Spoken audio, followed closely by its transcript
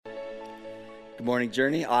Good morning,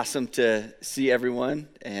 Journey. Awesome to see everyone.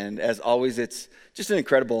 And as always, it's just an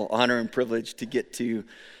incredible honor and privilege to get to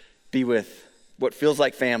be with what feels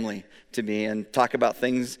like family to me and talk about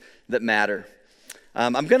things that matter.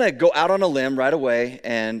 I'm going to go out on a limb right away,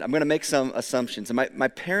 and I'm going to make some assumptions. And my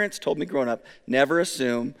parents told me growing up, never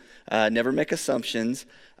assume, never make assumptions.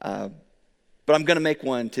 But I'm going to make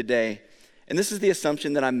one today. And this is the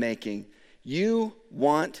assumption that I'm making. You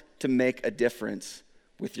want to make a difference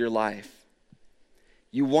with your life.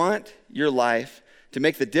 You want your life to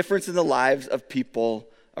make the difference in the lives of people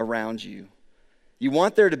around you. You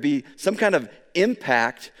want there to be some kind of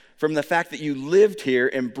impact from the fact that you lived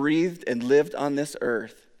here and breathed and lived on this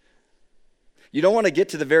earth. You don't want to get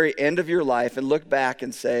to the very end of your life and look back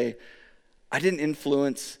and say, I didn't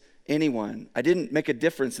influence anyone. I didn't make a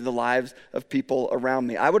difference in the lives of people around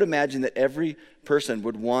me. I would imagine that every person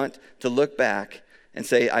would want to look back and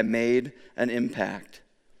say, I made an impact.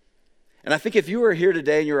 And I think if you are here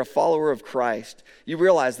today and you're a follower of Christ, you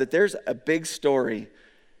realize that there's a big story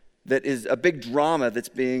that is a big drama that's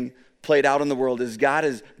being played out in the world as God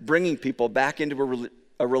is bringing people back into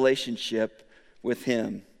a relationship with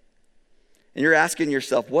Him. And you're asking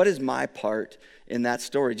yourself, what is my part in that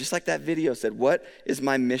story? Just like that video said, what is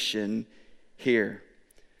my mission here?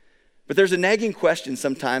 But there's a nagging question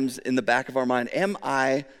sometimes in the back of our mind. Am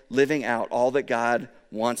I living out all that God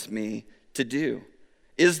wants me to do?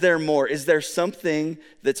 Is there more? Is there something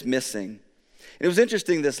that's missing? And it was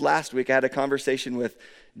interesting this last week. I had a conversation with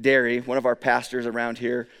Derry, one of our pastors around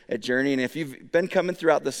here at Journey. And if you've been coming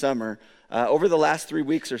throughout the summer, over the last 3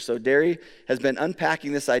 weeks or so, Derry has been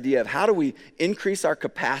unpacking this idea of how do we increase our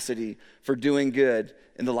capacity for doing good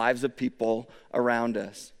in the lives of people around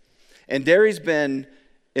us. And Derry's been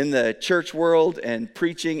in the church world and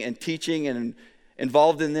preaching and teaching and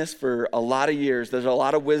involved in this for a lot of years. There's a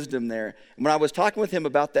lot of wisdom there. And when I was talking with him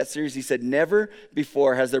about that series, he said, never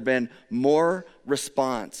before has there been more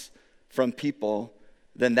response from people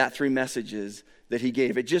than that 3 messages that he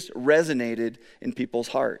gave. It just resonated in people's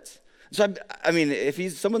hearts. So, I mean, if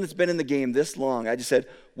he's someone that's been in the game this long, I just said,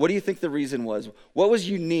 what do you think the reason was? What was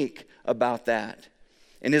unique about that?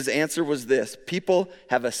 And his answer was this: people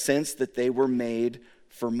have a sense that they were made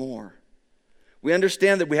for more. We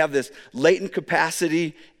understand that we have this latent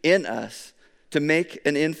capacity in us to make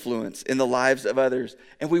an influence in the lives of others.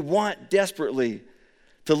 And we want desperately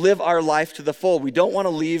to live our life to the full. We don't want to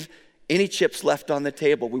leave any chips left on the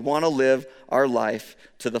table. We want to live our life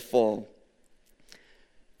to the full.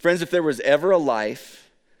 Friends, if there was ever a life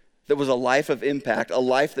that was a life of impact, a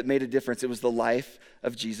life that made a difference, it was the life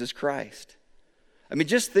of Jesus Christ. I mean,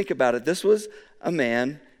 just think about it. This was a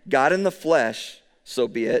man, God in the flesh, so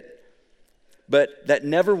be it, but that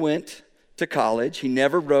never went to college. He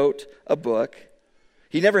never wrote a book.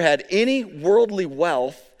 He never had any worldly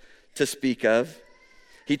wealth to speak of.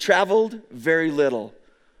 He traveled very little,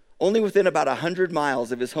 only within about 100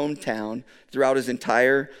 miles of his hometown throughout his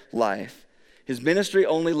entire life. His ministry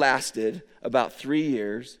only lasted about 3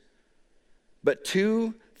 years, but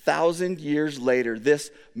 2,000 years later, this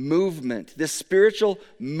movement, this spiritual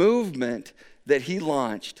movement that he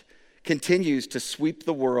launched continues to sweep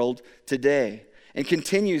the world today and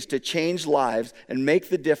continues to change lives and make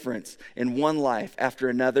the difference in one life after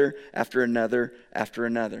another, after another, after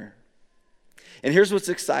another. And here's what's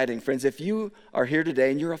exciting, friends. If you are here today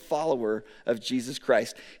and you're a follower of Jesus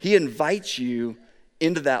Christ, He invites you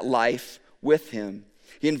into that life with Him.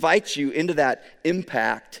 He invites you into that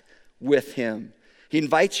impact with Him. He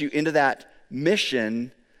invites you into that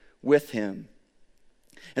mission with Him.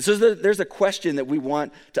 And so there's a question that we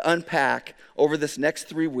want to unpack over this next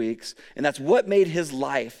 3 weeks, and that's what made His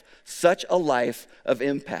life such a life of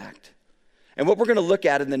impact. And what we're going to look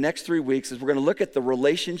at in the next 3 weeks is we're going to look at the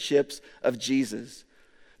relationships of Jesus,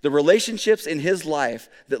 the relationships in His life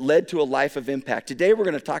that led to a life of impact. Today we're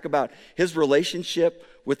going to talk about His relationship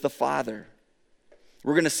with the Father.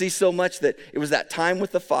 We're going to see so much that it was that time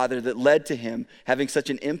with the Father that led to Him having such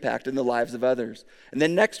an impact in the lives of others. And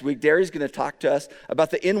then next week, Derry's going to talk to us about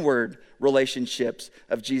the inward relationships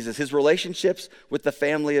of Jesus, His relationships with the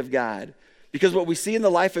family of God. Because what we see in the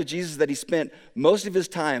life of Jesus is that He spent most of His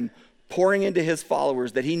time pouring into His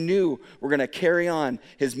followers that He knew were going to carry on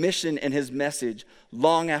His mission and His message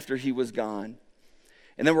long after He was gone.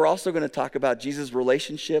 And then we're also going to talk about Jesus'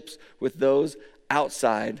 relationships with those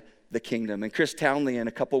outside the kingdom. And Chris Townley in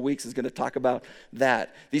a couple weeks is going to talk about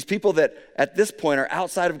that. These people that at this point are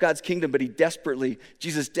outside of God's kingdom, but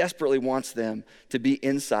Jesus desperately wants them to be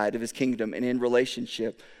inside of His kingdom and in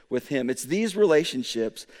relationship with Him. It's these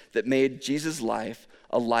relationships that made Jesus' life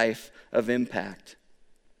a life of impact.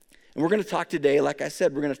 And we're going to talk today, like I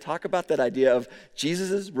said, we're going to talk about that idea of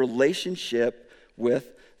Jesus' relationship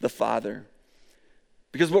with the Father.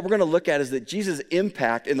 Because what we're going to look at is that Jesus'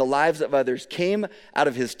 impact in the lives of others came out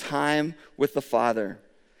of his time with the Father.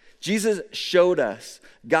 Jesus showed us,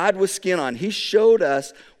 God with skin on, he showed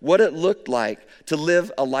us what it looked like to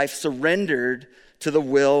live a life surrendered to the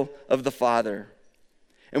will of the Father.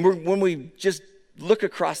 And when we just look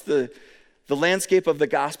across the landscape of the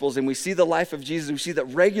Gospels and we see the life of Jesus, we see that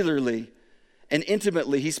regularly and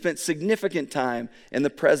intimately he spent significant time in the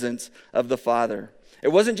presence of the Father.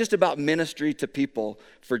 It wasn't just about ministry to people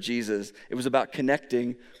for Jesus. It was about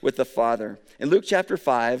connecting with the Father. In Luke chapter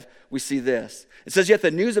 5, we see this. It says, "Yet the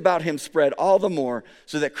news about him spread all the more,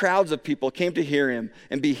 so that crowds of people came to hear him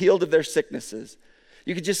and be healed of their sicknesses."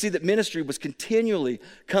 You could just see that ministry was continually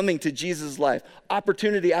coming to Jesus' life.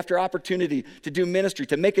 Opportunity after opportunity to do ministry,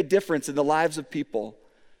 to make a difference in the lives of people.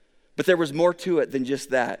 But there was more to it than just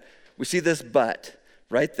that. We see this "but"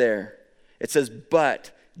 right there. It says, "But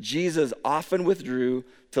Jesus often withdrew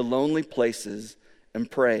to lonely places and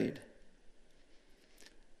prayed."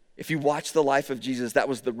 If you watch the life of Jesus, that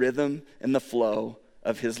was the rhythm and the flow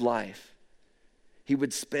of his life. He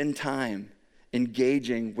would spend time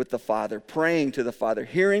engaging with the Father, praying to the Father,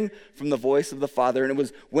 hearing from the voice of the Father. And it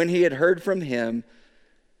was when he had heard from him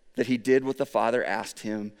that he did what the Father asked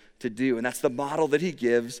him to do. And that's the model that he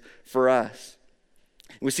gives for us.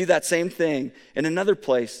 We see that same thing in another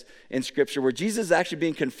place in Scripture where Jesus is actually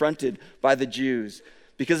being confronted by the Jews.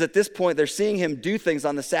 Because at this point, they're seeing him do things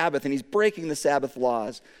on the Sabbath, and he's breaking the Sabbath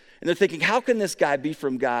laws. And they're thinking, how can this guy be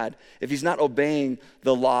from God if he's not obeying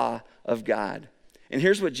the law of God? And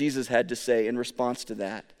here's what Jesus had to say in response to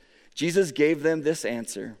that. Jesus gave them this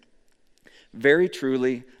answer: "Very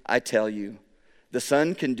truly, I tell you, the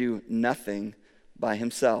Son can do nothing by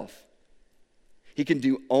himself. He can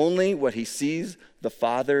do only what he sees the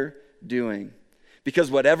Father doing.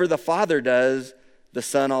 Because whatever the Father does, the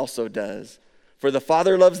Son also does. For the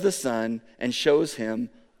Father loves the Son and shows him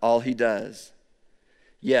all he does.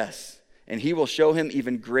 Yes, and he will show him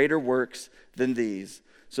even greater works than these,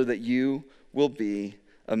 so that you will be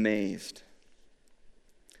amazed."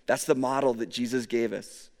 That's the model that Jesus gave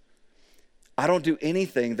us. I don't do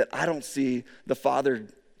anything that I don't see the Father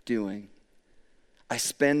doing. I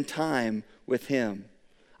spend time with him.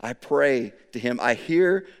 I pray to him. I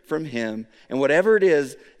hear from him. And whatever it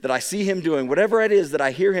is that I see him doing, whatever it is that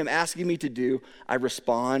I hear him asking me to do, I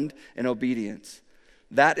respond in obedience.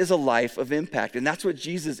 That is a life of impact. And that's what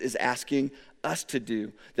Jesus is asking us to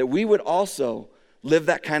do. That we would also live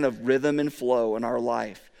that kind of rhythm and flow in our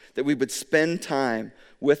life. That we would spend time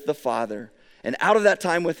with the Father. And out of that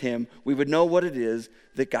time with him, we would know what it is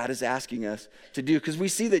that God is asking us to do. Because we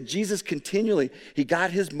see that Jesus continually, he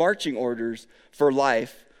got his marching orders for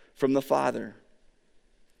life from the Father.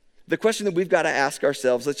 The question that we've got to ask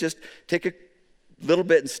ourselves, let's just take a little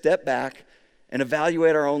bit and step back and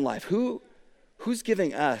evaluate our own life. Who's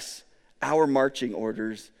giving us our marching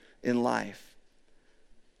orders in life?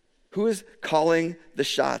 Who is calling the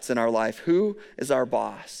shots in our life? Who is our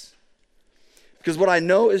boss? Because what I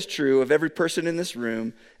know is true of every person in this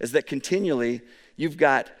room is that continually you've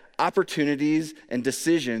got opportunities and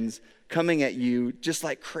decisions coming at you just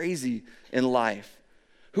like crazy in life.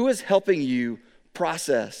 Who is helping you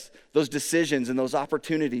process those decisions and those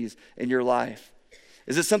opportunities in your life?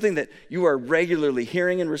 Is this something that you are regularly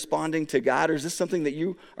hearing and responding to God, or is this something that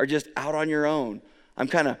you are just out on your own? I'm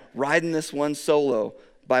kind of riding this one solo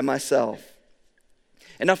by myself.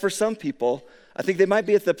 And now for some people, I think they might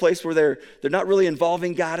be at the place where they're not really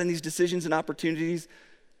involving God in these decisions and opportunities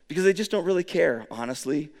because they just don't really care,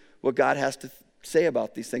 honestly, what God has to say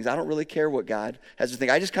about these things. I don't really care what God has to think.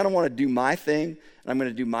 I just kind of want to do my thing, and I'm going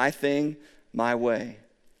to do my thing my way.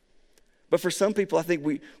 But for some people, I think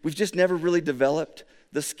we've just never really developed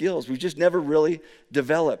the skills. We've just never really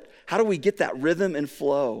developed. How do we get that rhythm and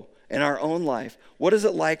flow in our own life? What is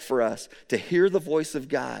it like for us to hear the voice of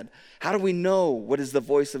God? How do we know what is the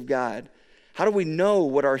voice of God? How do we know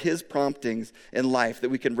what are his promptings in life that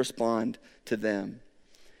we can respond to them?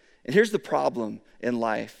 And here's the problem in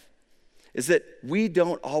life, is that we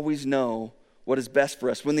don't always know what is best for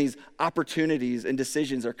us when these opportunities and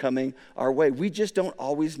decisions are coming our way. We just don't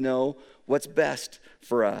always know what's best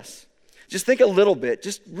for us. Just think a little bit,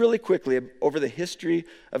 just really quickly, over the history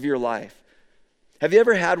of your life. Have you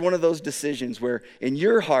ever had one of those decisions where in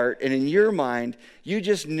your heart and in your mind, you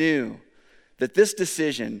just knew that this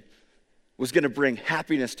decision was going to bring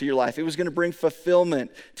happiness to your life. It was going to bring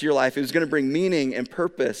fulfillment to your life. It was going to bring meaning and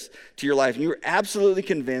purpose to your life. And you were absolutely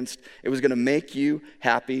convinced it was going to make you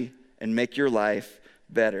happy and make your life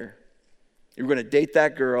better. You were going to date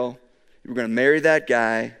that girl. You were going to marry that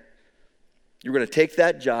guy. You were going to take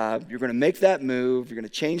that job. You're going to make that move. You're going to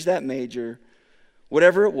change that major.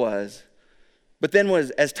 whatever it was. But then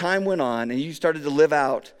as time went on and you started to live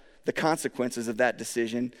out the consequences of that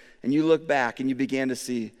decision, and you look back and you began to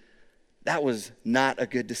see that was not a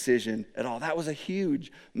good decision at all. That was a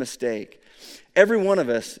huge mistake. Every one of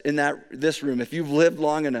us in this room, if you've lived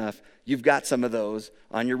long enough, you've got some of those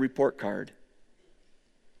on your report card.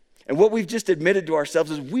 And what we've just admitted to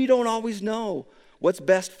ourselves is we don't always know what's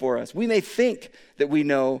best for us. We may think that we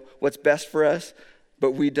know what's best for us,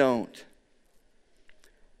 but we don't.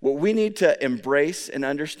 What we need to embrace and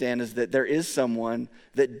understand is that there is someone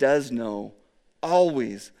that does know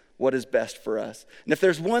always what is best for us. And if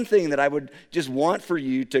there's one thing that I would just want for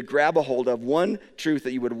you to grab a hold of, one truth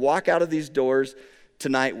that you would walk out of these doors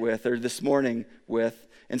tonight with or this morning with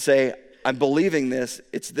and say, I'm believing this,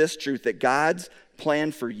 it's this truth that God's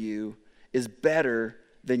plan for you is better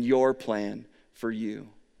than your plan for you.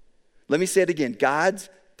 Let me say it again. God's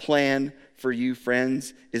plan for you,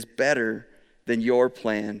 friends, is better than your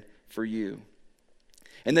plan for you.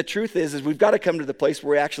 And the truth is we've got to come to the place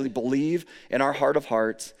where we actually believe in our heart of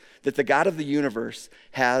hearts that the God of the universe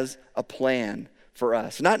has a plan for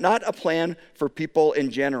us. Not a plan for people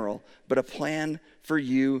in general, but a plan for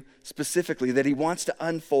you specifically that he wants to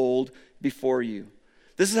unfold before you.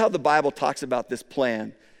 This is how the Bible talks about this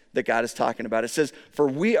plan that God is talking about. It says, for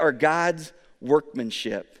we are God's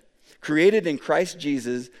workmanship, created in Christ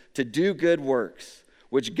Jesus to do good works,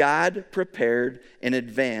 which God prepared in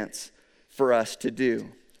advance for us to do.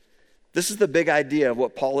 This is the big idea of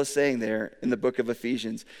what Paul is saying there in the book of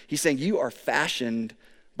Ephesians. He's saying you are fashioned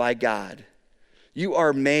by God. You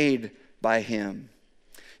are made by him.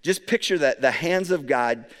 Just picture that the hands of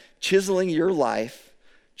God chiseling your life,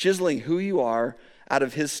 chiseling who you are out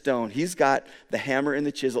of his stone. He's got the hammer and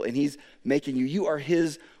the chisel, and he's making you. You are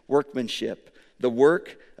his workmanship, the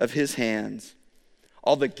work of his hands.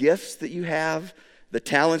 All the gifts that you have, the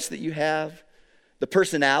talents that you have, the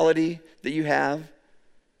personality that you have,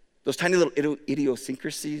 those tiny little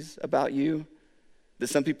idiosyncrasies about you that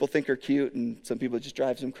some people think are cute and some people it just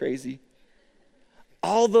drives them crazy.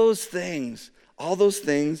 All those things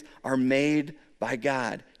are made by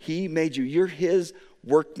God. He made you. You're his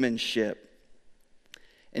workmanship.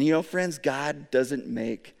 And you know, friends, God doesn't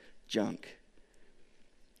make junk.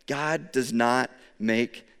 God does not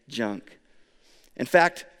make junk. In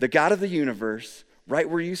fact, the God of the universe, right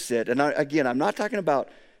where you sit, and again, I'm not talking about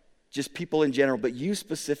just people in general, but you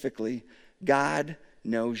specifically, God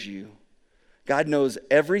knows you. God knows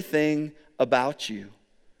everything about you.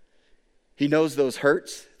 He knows those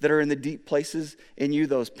hurts that are in the deep places in you,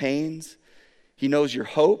 those pains. He knows your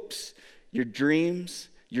hopes, your dreams,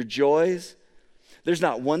 your joys. There's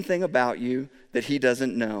not one thing about you that he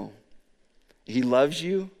doesn't know. He loves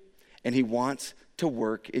you, and he wants to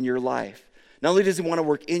work in your life. Not only does he want to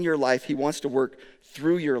work in your life, he wants to work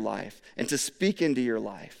through your life and to speak into your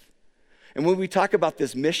life. And when we talk about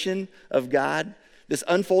this mission of God, this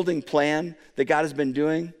unfolding plan that God has been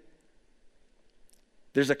doing,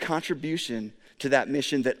 there's a contribution to that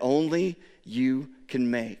mission that only you can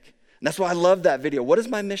make. And that's why I love that video. What is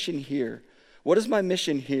my mission here? What is my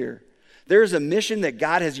mission here? There is a mission that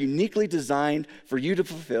God has uniquely designed for you to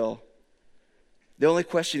fulfill. The only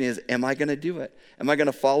question is, am I going to do it? Am I going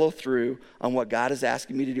to follow through on what God is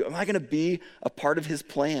asking me to do? Am I going to be a part of his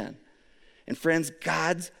plan? And friends,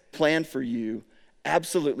 God's plan for you,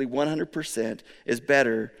 absolutely 100%, is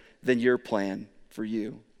better than your plan for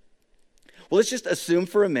you. Well, let's just assume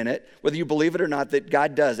for a minute, whether you believe it or not, that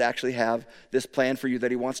God does actually have this plan for you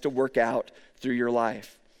that he wants to work out through your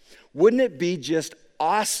life. Wouldn't it be just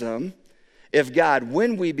awesome if God,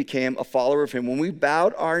 when we became a follower of him, when we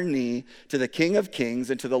bowed our knee to the King of Kings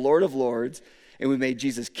and to the Lord of Lords, and we made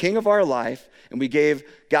Jesus King of our life, and we gave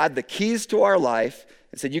God the keys to our life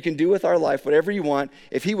and said, you can do with our life whatever you want,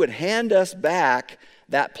 if he would hand us back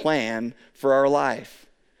that plan for our life.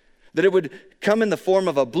 That it would come in the form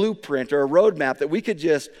of a blueprint or a roadmap that we could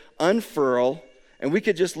just unfurl and we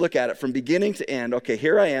could just look at it from beginning to end. Okay,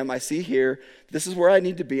 here I am, I see here, this is where I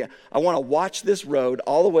need to be. I want to watch this road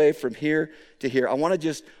all the way from here to here. I want to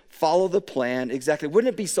just follow the plan exactly.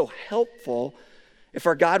 Wouldn't it be so helpful if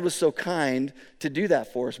our God was so kind to do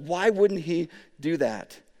that for us? Why wouldn't he do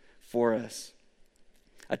that for us?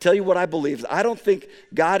 I tell you what I believe. I don't think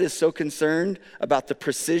God is so concerned about the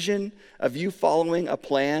precision of you following a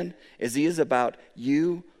plan as he is about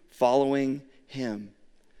you following him.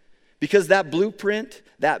 Because that blueprint,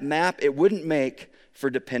 that map, it wouldn't make for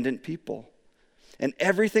dependent people. And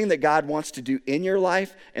everything that God wants to do in your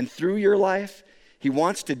life and through your life, he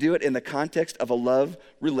wants to do it in the context of a love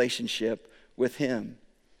relationship with him.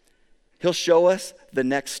 He'll show us the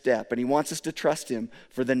next step, and he wants us to trust him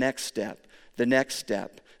for the next step, the next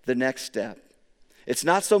step, the next step. It's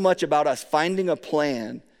not so much about us finding a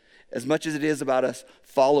plan as much as it is about us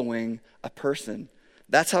following a person.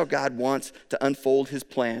 That's how God wants to unfold his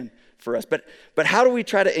plan for us. But how do we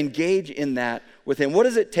try to engage in that with him? What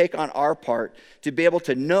does it take on our part to be able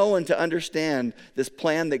to know and to understand this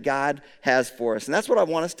plan that God has for us? And that's what I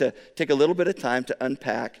want us to take a little bit of time to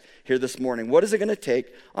unpack here this morning. What is it going to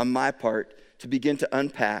take on my part to begin to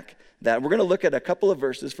unpack that? We're going to look at a couple of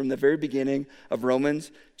verses from the very beginning of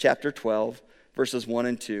Romans chapter 12, verses 1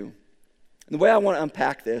 and 2. And the way I want to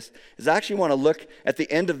unpack this is I actually want to look at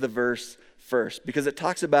the end of the verse first, because it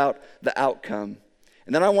talks about the outcome.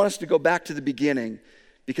 And then I want us to go back to the beginning,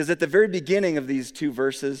 because at the very beginning of these two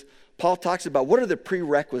verses, Paul talks about what are the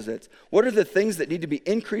prerequisites? What are the things that need to be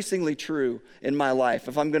increasingly true in my life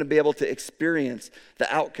if I'm going to be able to experience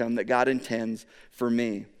the outcome that God intends for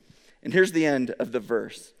me? And here's the end of the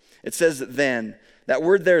verse. It says then. That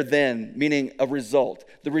word there, then, meaning a result.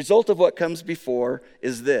 The result of what comes before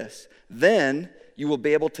is this. Then you will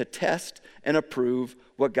be able to test and approve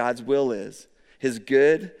what God's will is, his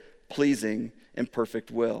good, pleasing, and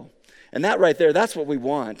perfect will. And that right there, that's what we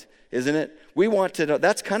want, isn't it? We want to know,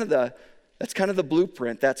 that's kind of the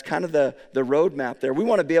blueprint. That's kind of the roadmap there. We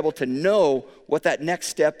want to be able to know what that next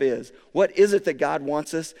step is. What is it that God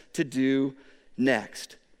wants us to do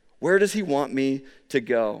next? Where does he want me to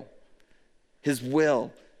go? His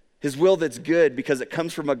will that's good because it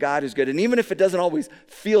comes from a God who's good. And even if it doesn't always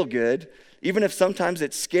feel good, even if sometimes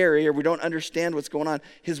it's scary or we don't understand what's going on,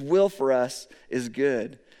 his will for us is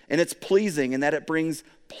good. And it's pleasing in that it brings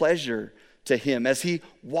pleasure to him as he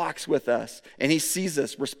walks with us and he sees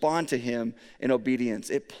us respond to him in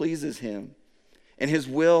obedience. It pleases him. And his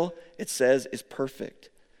will, it says, is perfect.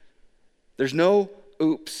 There's no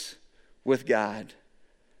oops with God.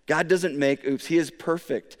 God doesn't make oops. He is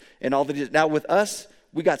perfect in all that he does. Now with us,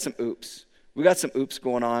 we got some oops. We got some oops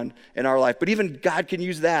going on in our life. But even God can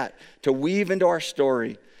use that to weave into our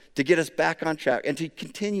story, to get us back on track, and to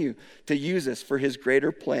continue to use us for his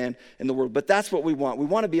greater plan in the world. But that's what we want. We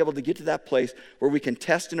want to be able to get to that place where we can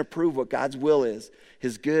test and approve what God's will is,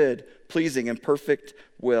 his good, pleasing, and perfect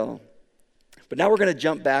will. But now we're going to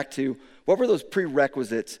jump back to what were those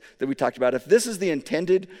prerequisites that we talked about? If this is the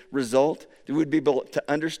intended result, that we'd be able to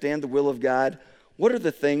understand the will of God, what are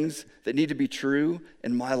the things that need to be true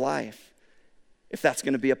in my life? If that's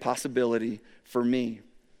going to be a possibility for me.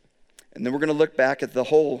 And then we're going to look back at the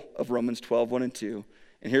whole of Romans 12, 1 and 2.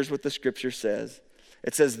 And here's what the scripture says.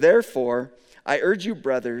 It says, therefore, I urge you,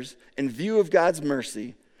 brothers, in view of God's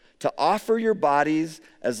mercy, to offer your bodies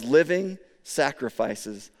as living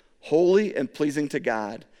sacrifices, holy and pleasing to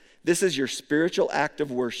God. This is your spiritual act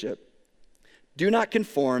of worship. Do not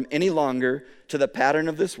conform any longer to the pattern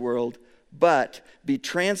of this world, but be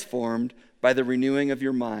transformed by the renewing of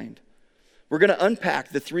your mind. We're going to unpack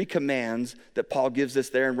the three commands that Paul gives us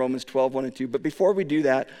there in Romans 12, 1 and 2. But before we do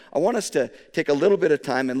that, I want us to take a little bit of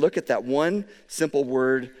time and look at that one simple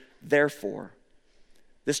word, therefore.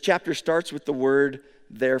 This chapter starts with the word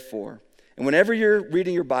therefore. And whenever you're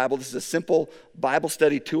reading your Bible, this is a simple Bible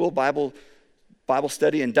study tool, Bible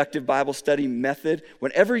study, inductive Bible study method.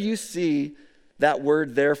 Whenever you see that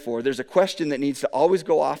word therefore, there's a question that needs to always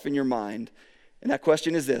go off in your mind. And that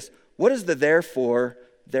question is this: what is the therefore?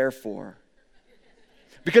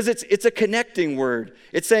 Because it's a connecting word.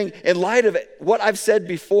 It's saying, in light of what I've said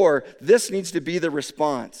before, this needs to be the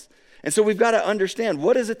response. And so we've got to understand,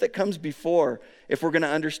 what is it that comes before if we're going to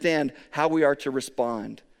understand how we are to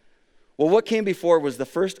respond? Well, what came before was the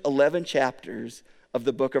first 11 chapters of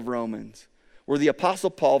the book of Romans, where the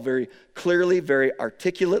Apostle Paul very clearly, very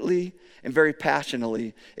articulately, and very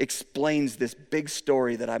passionately explains this big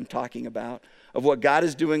story that I'm talking about of what God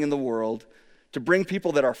is doing in the world to bring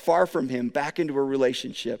people that are far from him back into a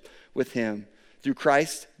relationship with him through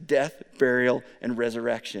Christ's death, burial, and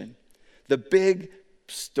resurrection. The big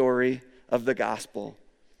story of the gospel.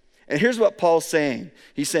 And here's what Paul's saying.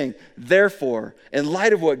 He's saying, therefore, in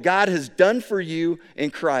light of what God has done for you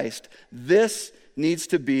in Christ, this needs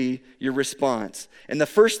to be your response. And the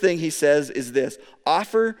first thing he says is this: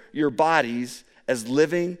 offer your bodies as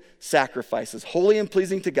living sacrifices, holy and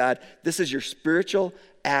pleasing to God. This is your spiritual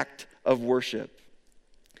act of worship.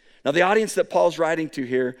 Now, the audience that Paul's writing to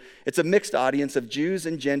here, it's a mixed audience of Jews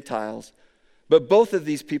and Gentiles, but both of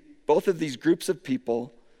these groups of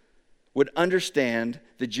people would understand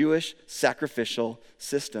the Jewish sacrificial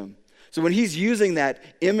system. So when he's using that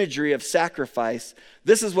imagery of sacrifice,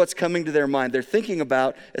 this is what's coming to their mind. They're thinking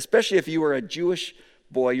about, especially if you were a Jewish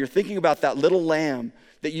boy, you're thinking about that little lamb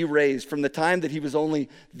that you raised from the time that he was only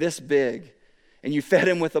this big. And you fed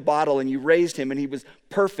him with a bottle and you raised him and he was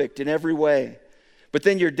perfect in every way. But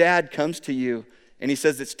then your dad comes to you And he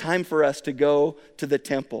says it's time for us to go to the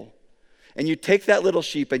temple. And you take that little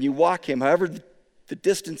sheep and you walk him, however the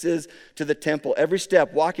distance is to the temple, every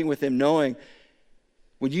step walking with him, knowing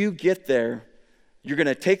when you get there, you're going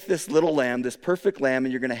to take this little lamb, this perfect lamb,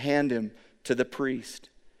 and you're going to hand him to the priest.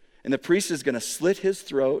 And the priest is going to slit his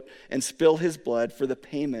throat and spill his blood for the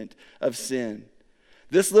payment of sin.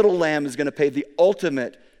 This little lamb is going to pay the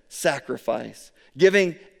ultimate sacrifice,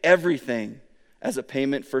 giving everything as a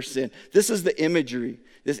payment for sin. This is the imagery,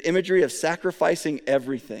 this imagery of sacrificing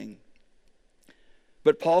everything.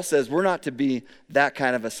 But Paul says we're not to be that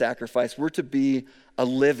kind of a sacrifice. We're to be a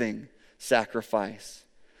living sacrifice.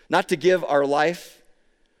 Not to give our life,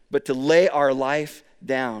 but to lay our life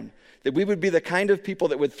down. That we would be the kind of people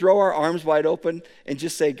that would throw our arms wide open and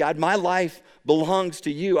just say, God, my life belongs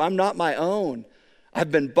to you. I'm not my own.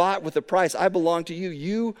 I've been bought with a price. I belong to you.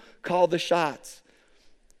 You call the shots.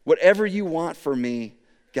 Whatever you want for me,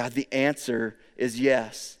 God, the answer is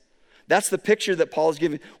yes. That's the picture that Paul is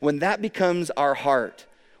giving. When that becomes our heart,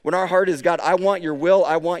 when our heart is, God, I want your will,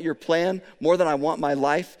 I want your plan more than I want my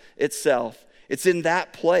life itself. It's in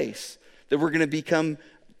that place that we're going to become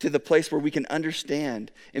to the place where we can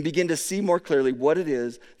understand and begin to see more clearly what it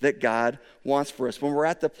is that God wants for us. When we're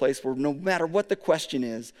at the place where no matter what the question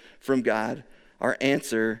is from God, our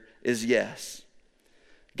answer is yes.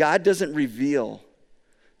 God doesn't reveal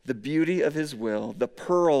the beauty of his will, the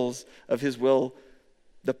pearls of his will,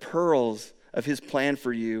 the pearls of his plan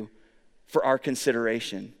for you for our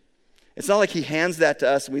consideration. It's not like he hands that to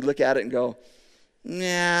us and we look at it and go,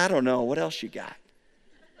 nah, I don't know, what else you got?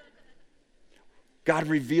 God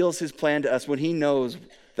reveals his plan to us when he knows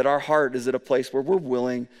that our heart is at a place where we're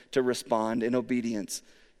willing to respond in obedience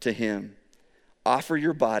to him. Offer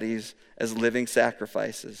your bodies as living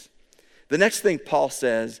sacrifices. The next thing Paul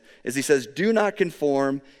says is he says, do not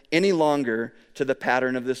conform any longer to the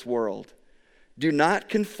pattern of this world. Do not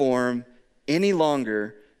conform any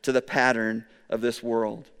longer to the pattern of this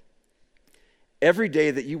world. Every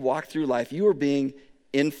day that you walk through life, you are being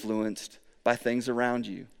influenced by things around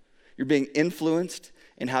you. You're being influenced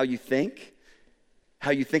in how you think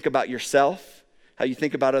about yourself, how you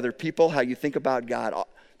think about other people, how you think about God.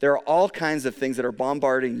 There are all kinds of things that are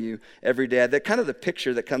bombarding you every day. That kind of the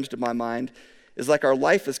picture that comes to my mind is like our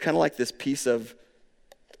life is kind of like this piece of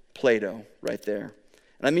Play-Doh right there.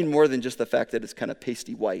 And I mean more than just the fact that it's kind of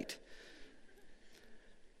pasty white,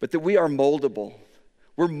 but that we are moldable.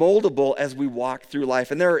 We're moldable as we walk through life.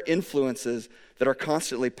 And there are influences that are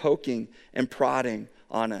constantly poking and prodding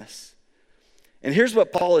on us. And here's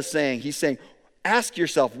what Paul is saying. He's saying, ask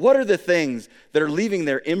yourself, what are the things that are leaving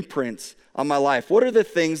their imprints on my life? What are the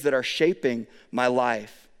things that are shaping my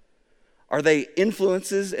life? Are they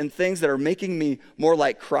influences and things that are making me more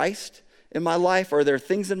like Christ in my life? Or are there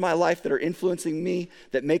things in my life that are influencing me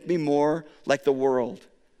that make me more like the world?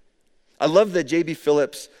 I love the J.B.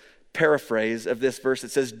 Phillips paraphrase of this verse.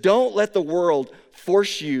 It says, don't let the world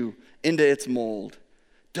force you into its mold.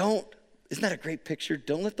 Isn't that a great picture?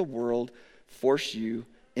 Don't let the world force you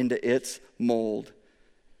into its mold.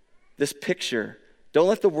 This picture, don't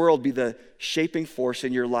let the world be the shaping force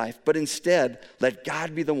in your life, but instead let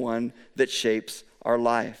God be the one that shapes our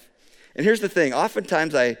life. And here's the thing.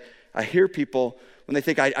 Oftentimes I hear people when they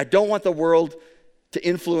think, I don't want the world to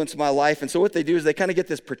influence my life. And so what they do is they kind of get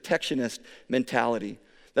this protectionist mentality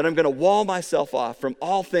that I'm going to wall myself off from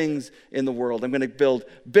all things in the world. I'm going to build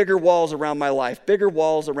bigger walls around my life, bigger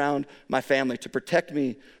walls around my family to protect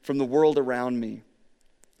me from the world around me.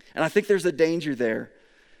 And I think there's a danger there,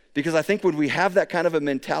 because I think when we have that kind of a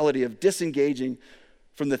mentality of disengaging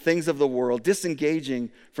from the things of the world, disengaging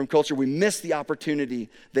from culture, we miss the opportunity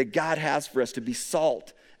that God has for us to be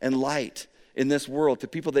salt and light in this world to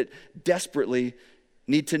people that desperately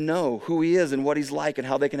need to know who he is and what he's like and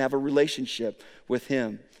how they can have a relationship with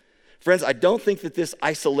him. Friends, I don't think that this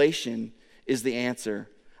isolation is the answer.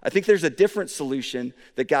 I think there's a different solution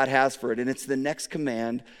that God has for it, and it's the next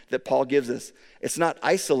command that Paul gives us. It's not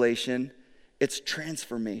isolation, it's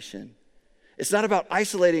transformation. It's not about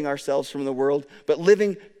isolating ourselves from the world, but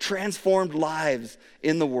living transformed lives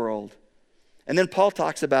in the world. And then Paul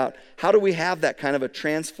talks about how do we have that kind of a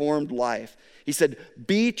transformed life. He said,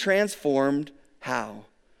 be transformed. How?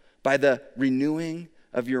 By the renewing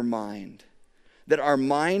of your mind. That our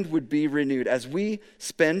mind would be renewed as we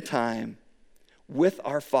spend time with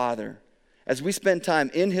our Father, as we spend time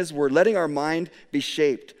in his word, letting our mind be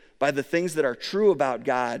shaped by the things that are true about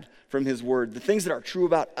God from his word, the things that are true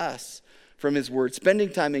about us from his word, spending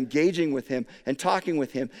time engaging with him and talking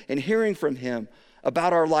with him and hearing from him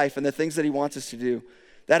about our life and the things that he wants us to do.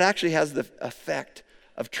 That actually has the effect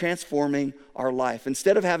of transforming our life.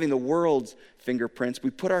 Instead of having the world's fingerprints. We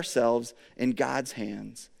put ourselves in God's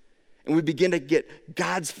hands. And we begin to get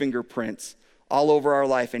God's fingerprints all over our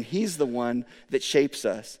life. And he's the one that shapes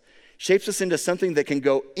us into something that can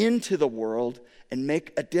go into the world and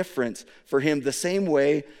make a difference for him the same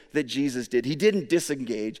way that Jesus did. He didn't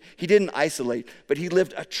disengage. He didn't isolate, but he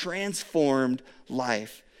lived a transformed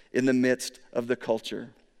life in the midst of the culture.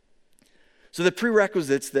 So the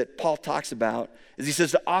prerequisites that Paul talks about is he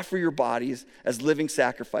says to offer your bodies as living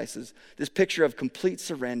sacrifices, this picture of complete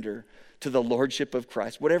surrender to the lordship of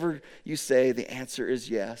Christ. Whatever you say, the answer is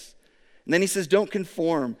yes. And then he says, don't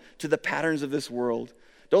conform to the patterns of this world.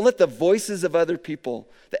 Don't let the voices of other people,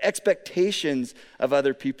 the expectations of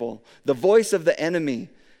other people, the voice of the enemy,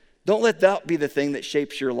 don't let that be the thing that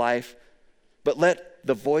shapes your life, but let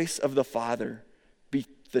the voice of the Father be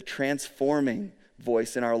the transforming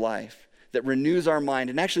voice in our life that renews our mind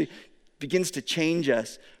and actually begins to change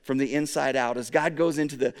us from the inside out as God goes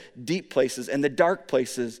into the deep places and the dark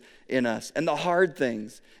places in us and the hard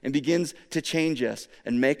things and begins to change us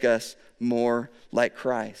and make us more like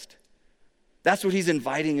Christ. That's what he's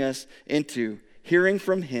inviting us into, hearing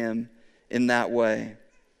from him in that way.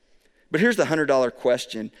 But here's the $100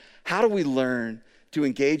 question. How do we learn to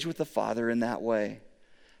engage with the Father in that way?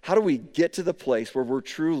 How do we get to the place where we're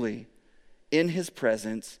truly in his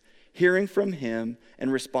presence, hearing from him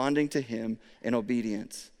and responding to him in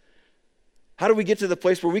obedience? How do we get to the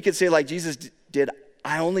place where we could say like Jesus did,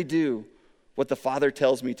 I only do what the Father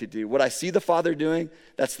tells me to do. What I see the Father doing,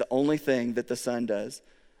 that's the only thing that the Son does.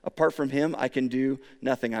 Apart from him, I can do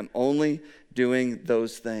nothing. I'm only doing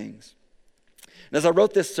those things. And as I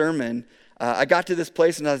wrote this sermon, I got to this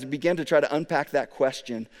place and as I began to try to unpack that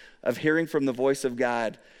question of hearing from the voice of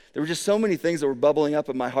God, there were just so many things that were bubbling up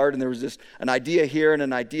in my heart, and there was just an idea here and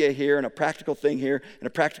an idea here and a practical thing here and a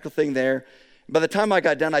practical thing there. By the time I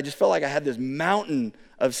got done, I just felt like I had this mountain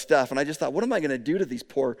of stuff, and I just thought, what am I going to do to these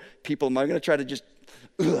poor people? Am I going to try to just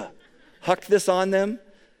huck this on them?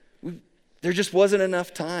 There just wasn't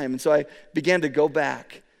enough time. And so I began to go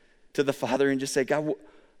back to the Father and just say, God,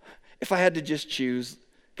 if I had to just choose,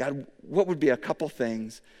 God, what would be a couple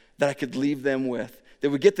things that I could leave them with that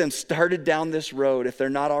would get them started down this road, if they're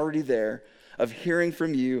not already there, of hearing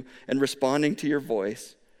from you and responding to your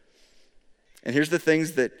voice? And here's the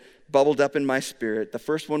things that bubbled up in my spirit. The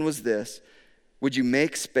first one was this: would you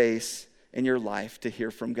make space in your life to hear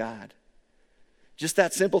from God? Just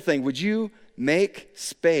that simple thing. Would you make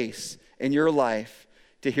space in your life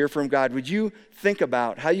to hear from God? Would you think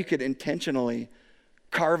about how you could intentionally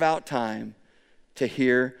carve out time to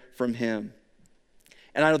hear from him?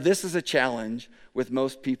 And I know this is a challenge with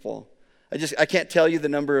most people. I can't tell you the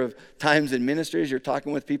number of times in ministries you're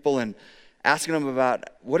talking with people and asking them about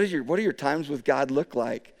what do your times with God look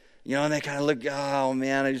like? You know, and they kind of look, oh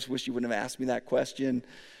man, I just wish you wouldn't have asked me that question.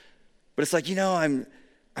 But it's like, I'm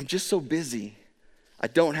just so busy. I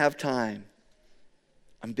don't have time.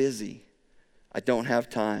 I'm busy. I don't have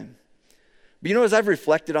time. But as I've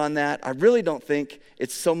reflected on that, I really don't think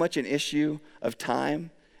it's so much an issue of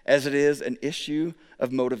time as it is an issue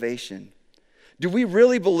of motivation. Do we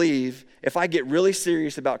really believe if I get really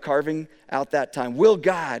serious about carving out that time, will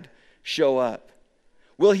God show up?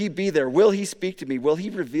 Will he be there? Will he speak to me? Will he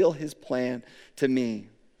reveal his plan to me?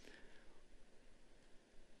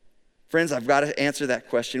 Friends, I've got to answer that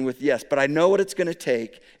question with yes, but I know what it's going to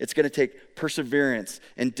take. It's going to take perseverance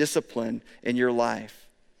and discipline in your life.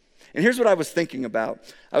 And here's what I was thinking about.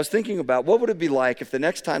 I was thinking about what would it be like if the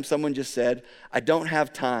next time someone just said, I don't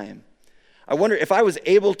have time. I wonder if I was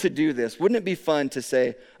able to do this, wouldn't it be fun to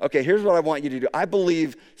say, okay, here's what I want you to do. I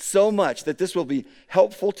believe so much that this will be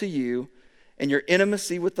helpful to you and your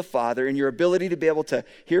intimacy with the Father and your ability to be able to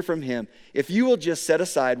hear from him. If you will just set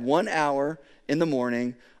aside 1 hour in the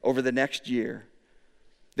morning over the next year,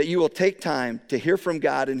 that you will take time to hear from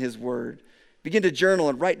God in his word. Begin to journal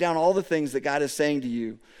and write down all the things that God is saying to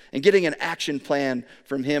you and getting an action plan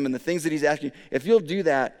from him and the things that he's asking you. If you'll do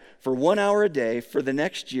that for 1 hour a day for the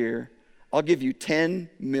next year, I'll give you $10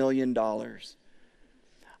 million.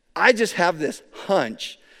 I just have this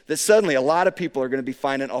hunch that suddenly a lot of people are going to be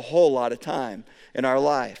finding a whole lot of time in our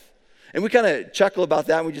life. And we kind of chuckle about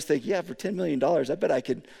that and we just think, yeah, for $10 million, I bet I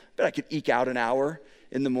could eke out an hour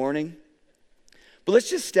in the morning. But let's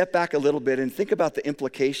just step back a little bit and think about the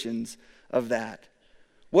implications of that.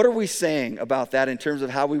 What are we saying about that in terms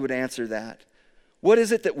of how we would answer that? What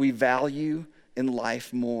is it that we value in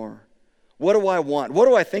life more? What do I want? What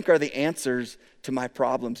do I think are the answers to my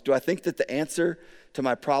problems? Do I think that the answer to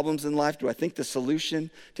my problems in life, do I think the solution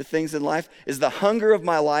to things in life is the hunger of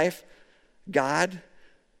my life God,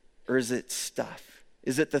 or is it stuff?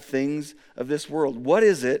 Is it the things of this world? What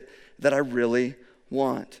is it that I really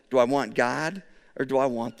want? Do I want God or do I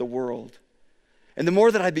want the world? And the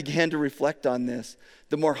more that I began to reflect on this,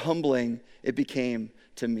 the more humbling it became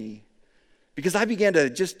to me. Because I began to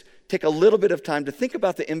just take a little bit of time to think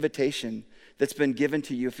about the invitation that's been given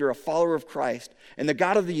to you if you're a follower of Christ, and the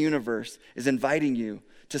God of the universe is inviting you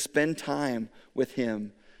to spend time with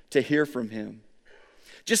him, to hear from him.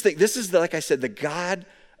 Just think, this is, like I said, the God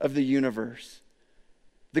of the universe,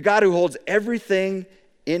 the God who holds everything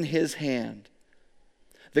in his hand,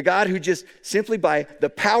 the God who just simply by the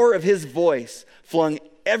power of his voice flung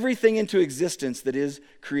everything into existence that is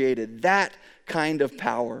created. That kind of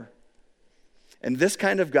power. And this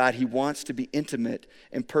kind of God, he wants to be intimate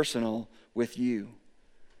and personal with you.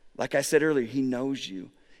 Like I said earlier, he knows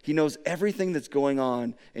you. He knows everything that's going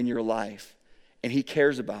on in your life, and he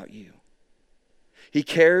cares about you. He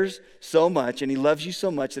cares so much, and he loves you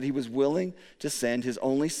so much that he was willing to send his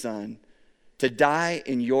only son to die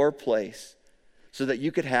in your place so that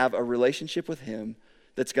you could have a relationship with him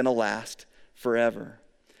that's going to last forever.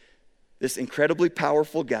 This incredibly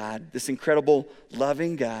powerful God, this incredible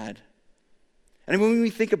loving God. And when we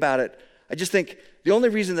think about it, I just think the only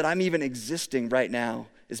reason that I'm even existing right now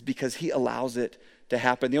is because he allows it to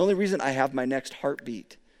happen. The only reason I have my next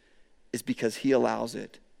heartbeat is because he allows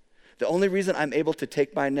it. The only reason I'm able to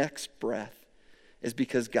take my next breath is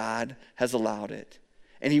because God has allowed it.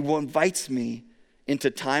 And he invites me into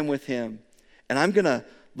time with him. And I'm going to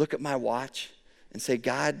look at my watch and say,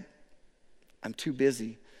 God, I'm too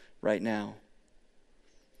busy right now.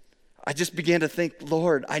 I just began to think,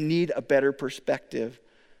 Lord, I need a better perspective.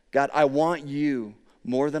 God, I want you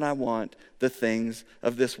more than I want the things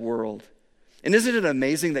of this world. And isn't it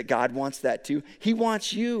amazing that God wants that too? He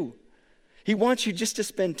wants you. He wants you just to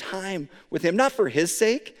spend time with him, not for his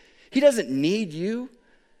sake. He doesn't need you.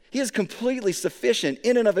 He is completely sufficient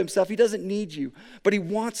in and of himself. He doesn't need you, but he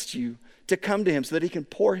wants you to come to him so that he can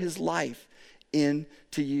pour his life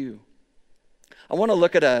into you. I want to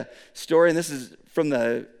look at a story, and this is from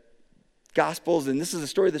the Gospels, and this is a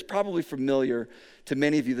story that's probably familiar to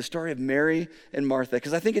many of you, the story of Mary and Martha,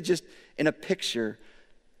 because I think it just, in a picture,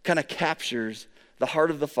 kind of captures the heart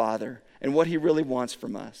of the Father and what he really wants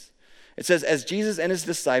from us. It says, as Jesus and his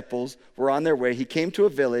disciples were on their way, he came to a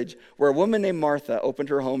village where a woman named Martha opened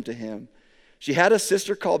her home to him. She had a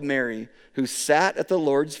sister called Mary who sat at the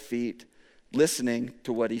Lord's feet listening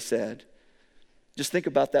to what he said. Just think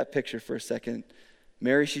about that picture for a second.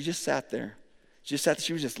 Mary, she just sat there. She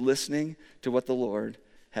was just listening to what the Lord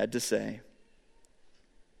had to say.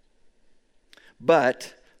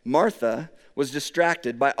 But Martha was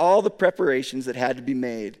distracted by all the preparations that had to be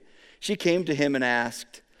made. She came to him and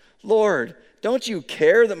asked, Lord, don't you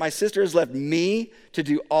care that my sister has left me to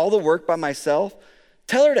do all the work by myself?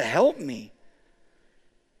 Tell her to help me.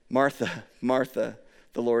 Martha, Martha,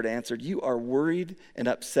 the Lord answered, you are worried and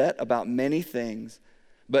upset about many things,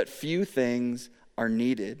 but few things are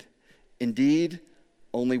needed. Indeed,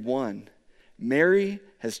 only one. Mary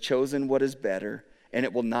has chosen what is better, and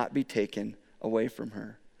it will not be taken away from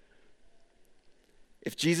her.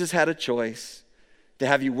 If Jesus had a choice to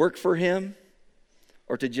have you work for him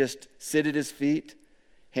or to just sit at his feet,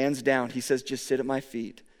 hands down, he says, just sit at my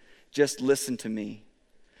feet. Just listen to me.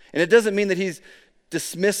 And it doesn't mean that he's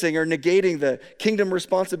dismissing or negating the kingdom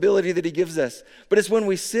responsibility that he gives us. But it's when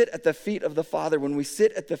we sit at the feet of the Father, when we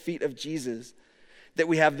sit at the feet of Jesus, that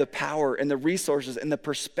we have the power and the resources and the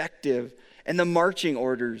perspective and the marching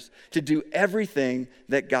orders to do everything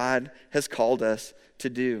that God has called us to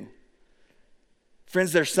do.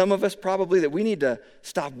 Friends, there's some of us probably that we need to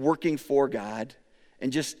stop working for God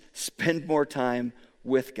and just spend more time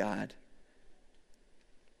with God.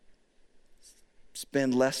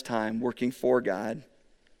 Spend less time working for God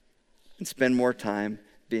and spend more time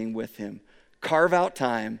being with him. Carve out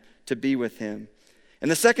time to be with him. And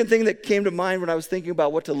the second thing that came to mind when I was thinking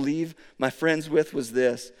about what to leave my friends with was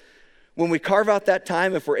this. When we carve out that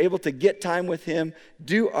time, if we're able to get time with him,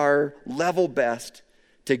 do our level best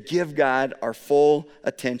to give God our full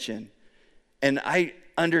attention. And I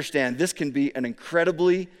understand this can be an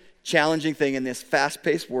incredibly challenging thing in this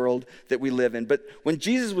fast-paced world that we live in. But when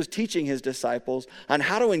Jesus was teaching his disciples on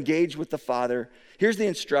how to engage with the Father, here's the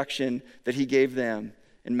instruction that he gave them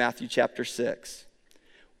in Matthew chapter 6.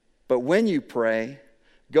 But when you pray,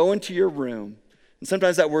 go into your room. And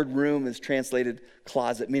sometimes that word room is translated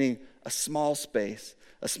closet, meaning a small space,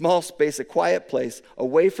 a quiet place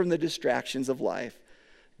away from the distractions of life.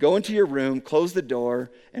 Go into your room, close the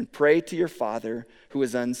door, and pray to your Father who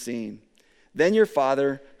is unseen. Then your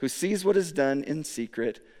Father, who sees what is done in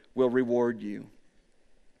secret, will reward you.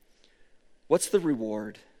 What's the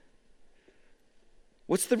reward?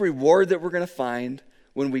 What's the reward that we're going to find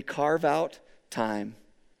when we carve out time.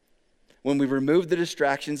 When we remove the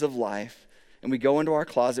distractions of life and we go into our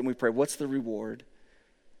closet and we pray, what's the reward?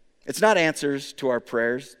 It's not answers to our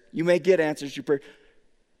prayers. You may get answers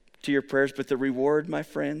to your prayers, but the reward, my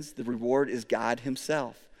friends, the reward is God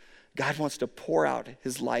himself. God wants to pour out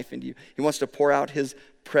his life into you. He wants to pour out his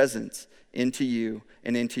presence into you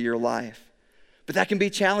and into your life. But that can be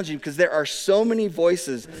challenging because there are so many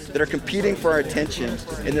voices that are competing for our attention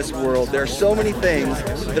in this world. There are so many things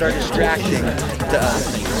that are distracting to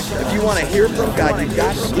us. If you want to hear from God, you've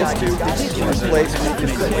got to get to a place where you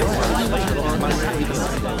can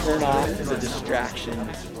turn off the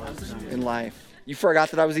distractions in life. You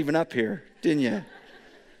forgot that I was even up here, didn't you?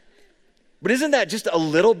 But isn't that just a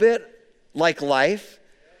little bit like life?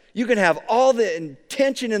 You can have all the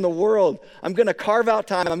intention in the world. I'm going to carve out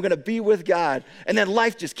time. I'm going to be with God. And then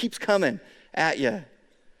life just keeps coming at you.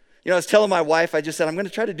 You know, I was telling my wife, I just said, I'm going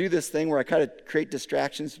to try to do this thing where I kind of create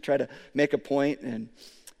distractions to try to make a point. And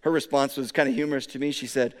her response was kind of humorous to me. She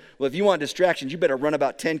said, well, if you want distractions, you better run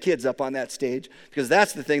about 10 kids up on that stage because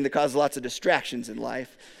that's the thing that causes lots of distractions in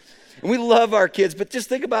life. And we love our kids, but just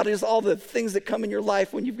think about it as all the things that come in your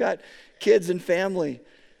life when you've got kids and family.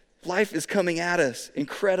 Life is coming at us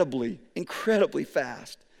incredibly, incredibly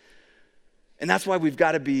fast. And that's why we've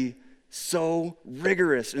got to be so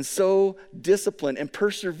rigorous and so disciplined and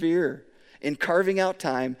persevere in carving out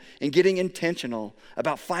time and getting intentional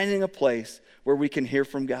about finding a place where we can hear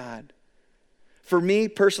from God. For me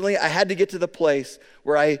personally, I had to get to the place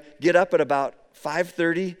where I get up at about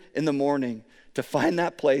 5:30 in the morning to find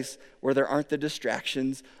that place where there aren't the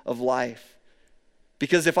distractions of life.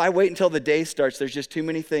 Because if I wait until the day starts, there's just too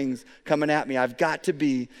many things coming at me. I've got to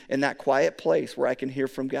be in that quiet place where I can hear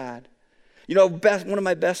from God. You know, one of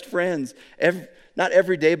my best friends, not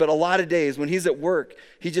every day, but a lot of days, when he's at work,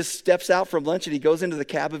 he just steps out from lunch and he goes into the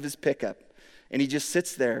cab of his pickup. And he just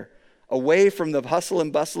sits there, away from the hustle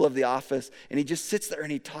and bustle of the office. And he just sits there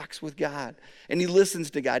and he talks with God. And he listens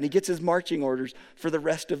to God. And he gets his marching orders for the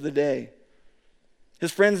rest of the day.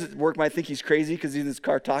 His friends at work might think he's crazy because he's in his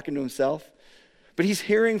car talking to himself. But he's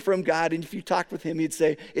hearing from God, and if you talked with him, he'd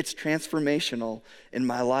say, it's transformational in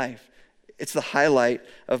my life. It's the highlight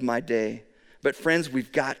of my day. But friends,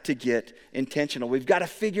 we've got to get intentional. We've got to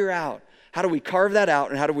figure out how do we carve that out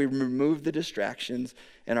and how do we remove the distractions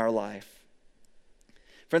in our life.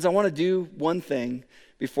 Friends, I want to do one thing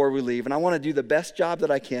before we leave, and I want to do the best job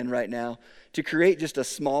that I can right now to create just a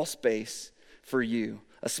small space for you,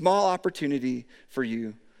 a small opportunity for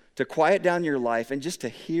you to quiet down your life and just to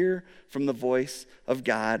hear from the voice of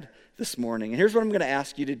God this morning. And here's what I'm going to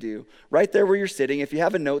ask you to do. Right there where you're sitting, if you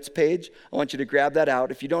have a notes page, I want you to grab that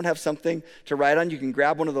out. If you don't have something to write on, you can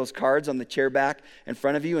grab one of those cards on the chair back in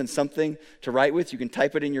front of you and something to write with. You can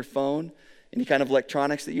type it in your phone, any kind of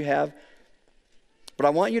electronics that you have. But I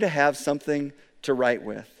want you to have something to write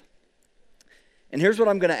with. And here's what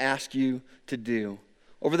I'm going to ask you to do.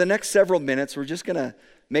 Over the next several minutes, we're just going to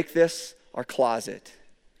make this our closet.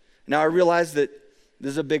 Now, I realize that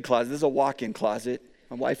this is a big closet. This is a walk-in closet.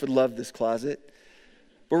 My wife would love this closet.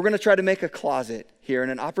 But we're going to try to make a closet here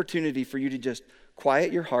and an opportunity for you to just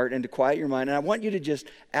quiet your heart and to quiet your mind. And I want you to just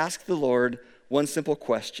ask the Lord one simple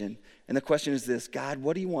question. And the question is this: God,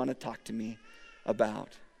 what do you want to talk to me about?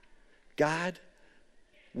 God,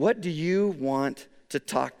 what do you want to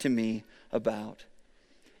talk to me about?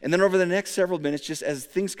 And then over the next several minutes, just as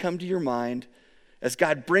things come to your mind, as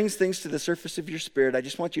God brings things to the surface of your spirit, I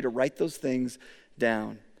just want you to write those things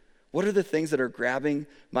down. What are the things that are grabbing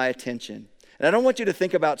my attention? And I don't want you to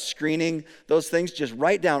think about screening those things. Just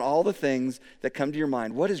write down all the things that come to your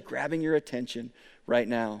mind. What is grabbing your attention right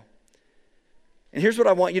now? And here's what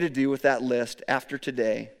I want you to do with that list after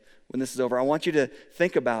today, when this is over. I want you to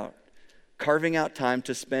think about carving out time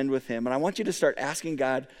to spend with him. And I want you to start asking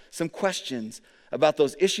God some questions about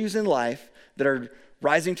those issues in life that are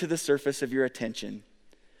rising to the surface of your attention.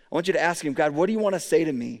 I want you to ask him, God, what do you want to say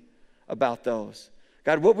to me about those?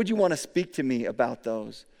 God, what would you want to speak to me about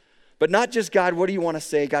those? But not just, God, what do you want to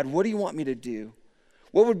say? God, what do you want me to do?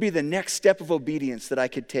 What would be the next step of obedience that I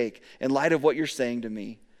could take in light of what you're saying to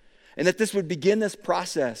me? And that this would begin this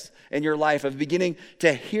process in your life of beginning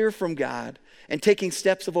to hear from God and taking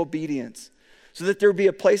steps of obedience, so that there would be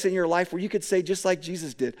a place in your life where you could say, just like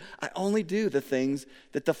Jesus did, I only do the things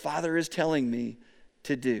that the Father is telling me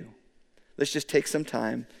to do. Let's just take some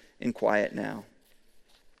time in quiet now.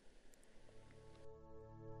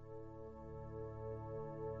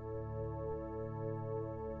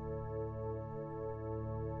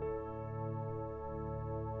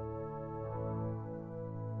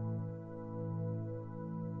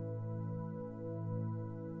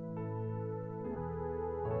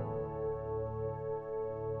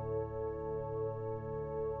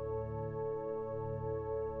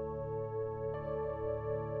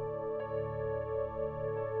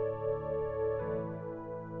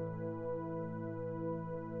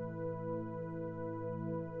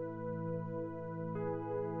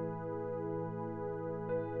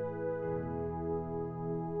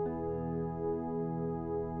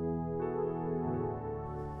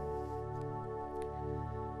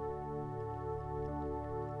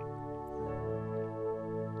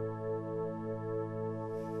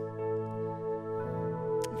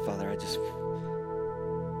 just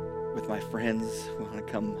with my friends, we want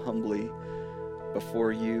to come humbly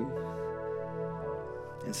before you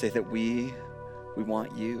and say that we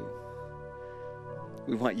want you.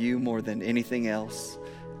 We want you more than anything else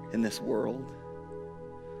in this world.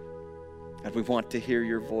 And we want to hear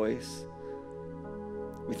your voice.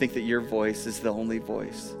 We think that your voice is the only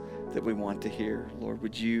voice that we want to hear. Lord,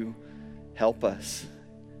 would you help us?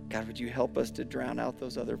 God, would you help us to drown out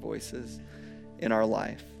those other voices in our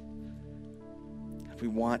life? We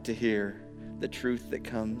want to hear the truth that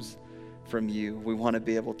comes from you. We want to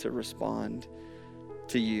be able to respond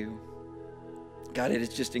to you. God, it is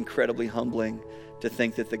just incredibly humbling to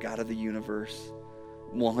think that the God of the universe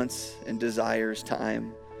wants and desires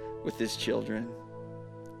time with his children.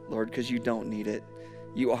 Lord, because you don't need it.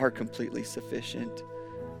 You are completely sufficient.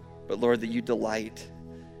 But Lord, that you delight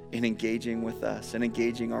in engaging with us and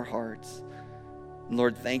engaging our hearts. And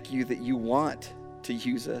Lord, thank you that you want to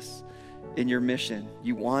use us in your mission.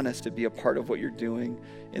 You want us to be a part of what you're doing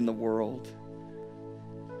in the world.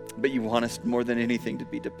 But you want us more than anything to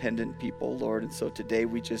be dependent people, Lord. And so today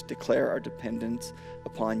we just declare our dependence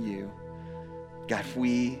upon you. God,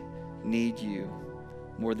 we need you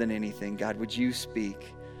more than anything. God, would you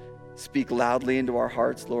speak loudly into our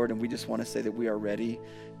hearts, Lord, and we just want to say that we are ready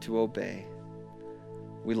to obey.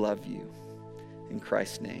 We love you. In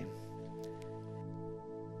Christ's name.